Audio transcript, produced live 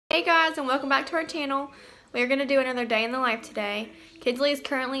Hey guys, and welcome back to our channel. We're going to do another day in the life today. Kidsley is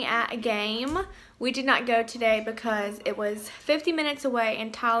currently at a game. We did not go today because it was 50 minutes away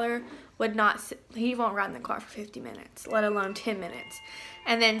and Tyler would not, he won't ride in the car for 50 minutes, let alone 10 minutes.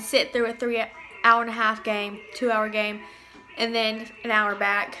 And then sit through a 3.5-hour game, 2-hour game, and then an hour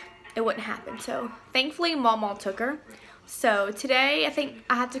back. It wouldn't happen. So thankfully Mama took her. So today I think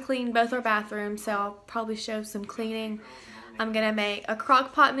I have to clean both our bathrooms, so I'll probably show some cleaning. I'm going to make a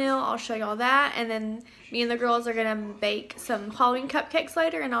Crockpot meal. I'll show y'all that. And then me and the girls are going to bake some Halloween cupcakes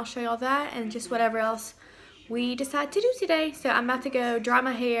later, and I'll show y'all that and just whatever else we decide to do today. So I'm about to go dry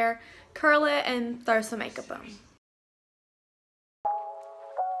my hair, curl it, and throw some makeup on.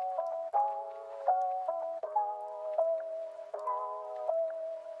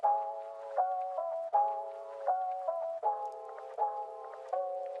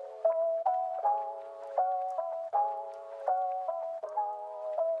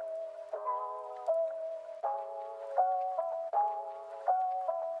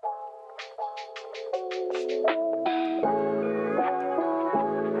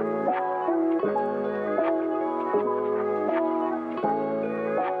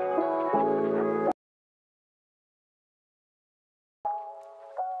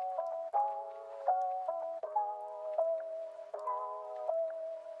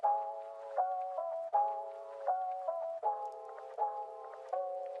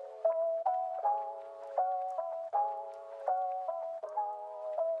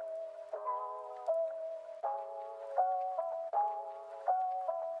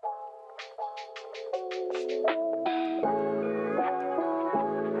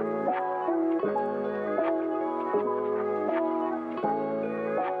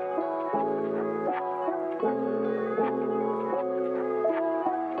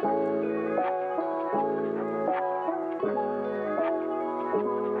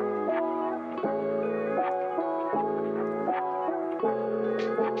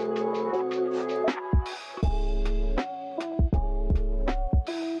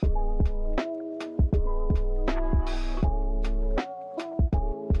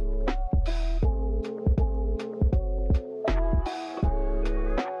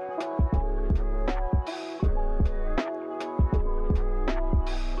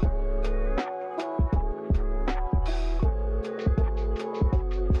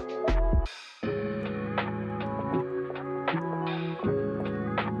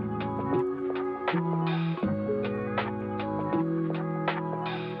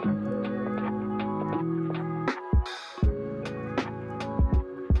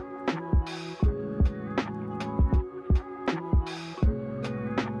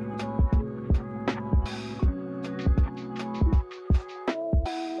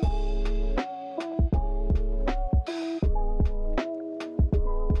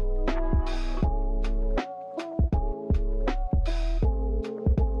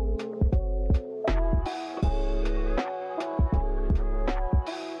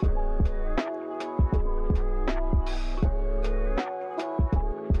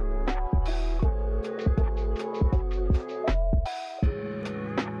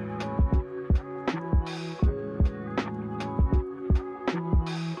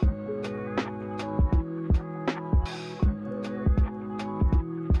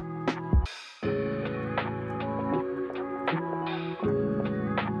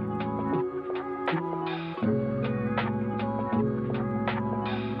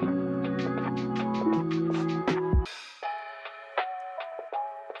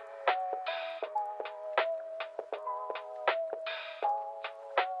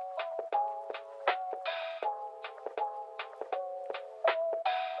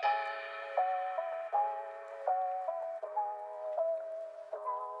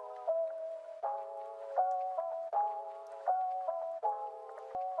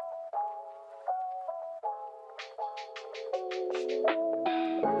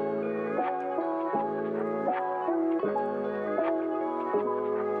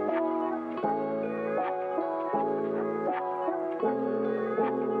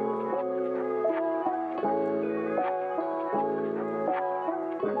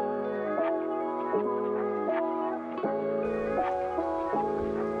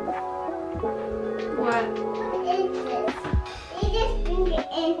 What? What is this? They just bring it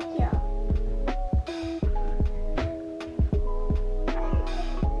in here.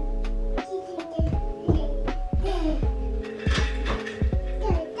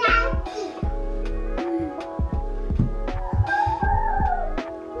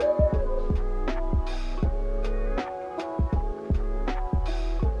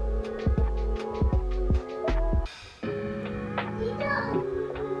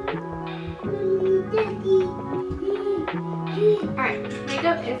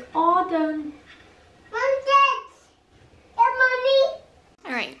 done. Mom, Dad. Yeah, Mommy.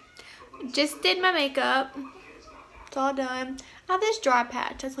 Alright, just did my makeup. It's all done. I have this dry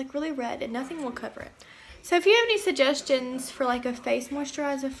patch that's like really red and nothing will cover it. So if you have any suggestions for like a face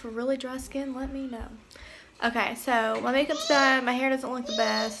moisturizer for really dry skin, let me know. Okay, so my makeup's done. My hair doesn't look the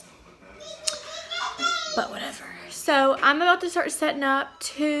best, but whatever. So I'm about to start setting up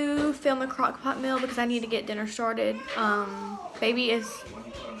to film the Crockpot meal because I need to get dinner started. Baby is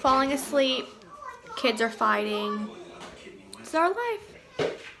falling asleep. Kids are fighting. It's our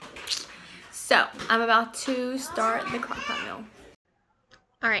life. So I'm about to start the Crockpot meal.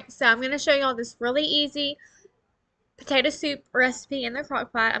 Alright, so I'm going to show you all this really easy potato soup recipe in the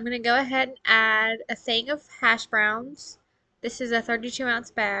Crockpot. I'm going to go ahead and add a thing of hash browns. This is a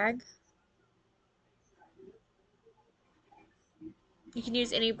 32-ounce bag. You can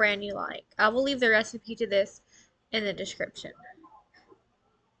use any brand you like. I will leave the recipe to this in the description.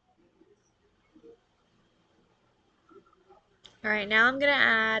 Alright, now I'm going to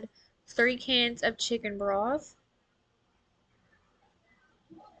add 3 cans of chicken broth.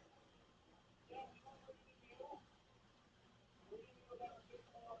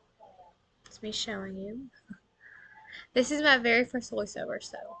 It's me showing you. This is my very first voiceover,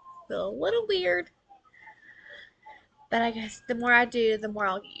 so I feel a little weird. But I guess the more I do, the more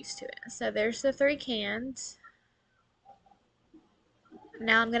I'll get used to it. So there's the 3 cans.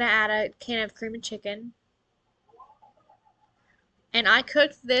 Now I'm going to add a can of cream of chicken. And I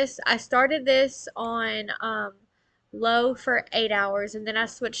cooked this. I started this on low for 8 hours. And then I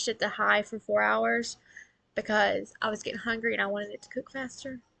switched it to high for 4 hours. Because I was getting hungry and I wanted it to cook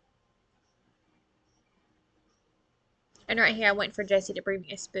faster. And right here, I went for Jessie to bring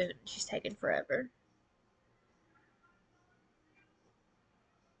me a spoon. She's taking forever.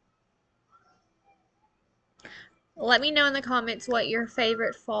 Let me know in the comments what your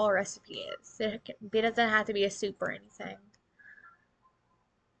favorite fall recipe is. It doesn't have to be a soup or anything.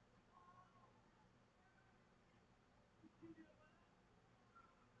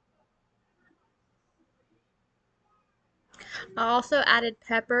 I also added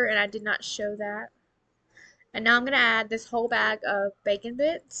pepper and I did not show that. And now I'm going to add this whole bag of bacon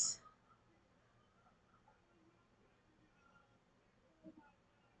bits.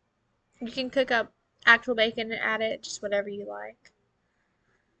 You can cook up actual bacon and add it, just whatever you like.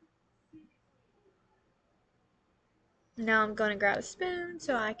 Now I'm going to grab a spoon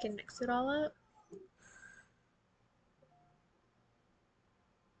so I can mix it all up.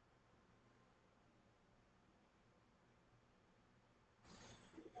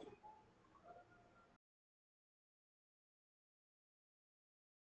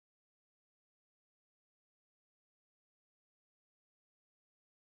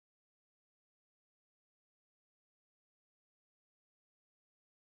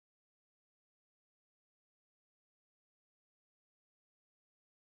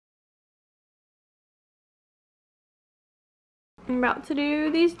 I'm about to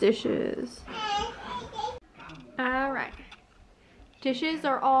do these dishes. Alright. Dishes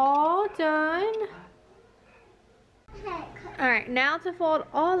are all done. Alright, now to fold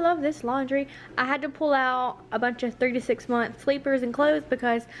all of this laundry. I had to pull out a bunch of 3 to 6 month sleepers and clothes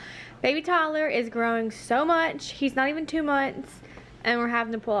because baby Tyler is growing so much. He's not even 2 months and we're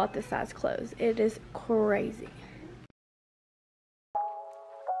having to pull out this size clothes. It is crazy.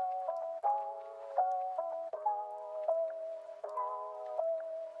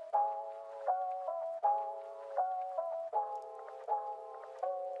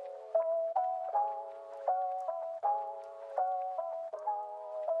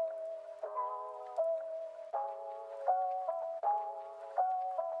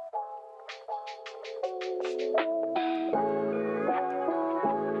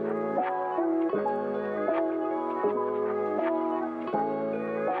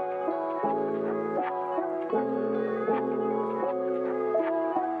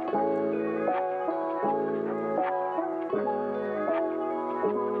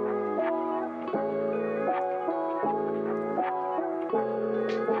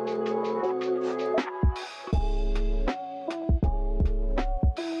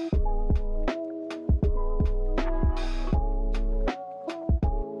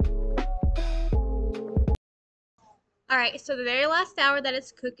 Alright, so the very last hour that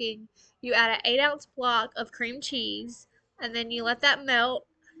it's cooking, you add an 8-ounce block of cream cheese, and then you let that melt,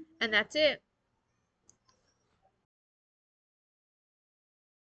 and that's it.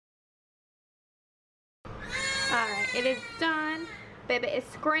 Alright, it is done. Baby is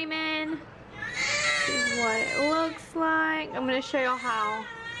screaming. This is what it looks like. I'm going to show you how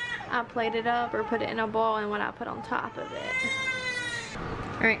I plate it up or put it in a bowl and what I put on top of it.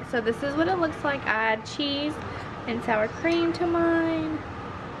 Alright, so this is what it looks like. I add cheese and sour cream to mine.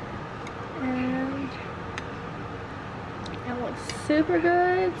 And it looks super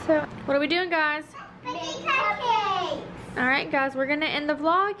good. So, what are we doing, guys? Making cupcakes. Alright, guys, we're going to end the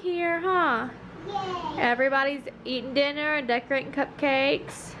vlog here, huh? Yay. Everybody's eating dinner and decorating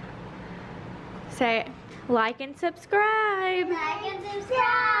cupcakes. Say like and subscribe. Like and subscribe.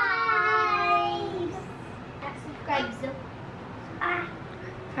 Subscribe.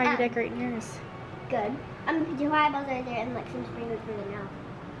 How are you decorating yours? Good. The eyeballs are there and like some spring for the mouth.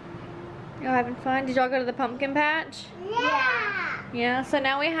 Y'all having fun? Did y'all go to the pumpkin patch? Yeah. Yeah, so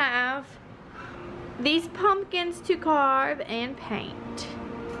now we have these pumpkins to carve and paint.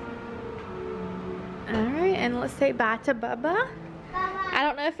 Alright, and let's say bye to Bubba. I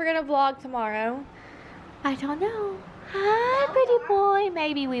don't know if we're going to vlog tomorrow. I don't know. Hi, pretty boy.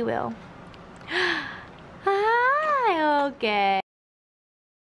 Maybe we will. Hi, okay.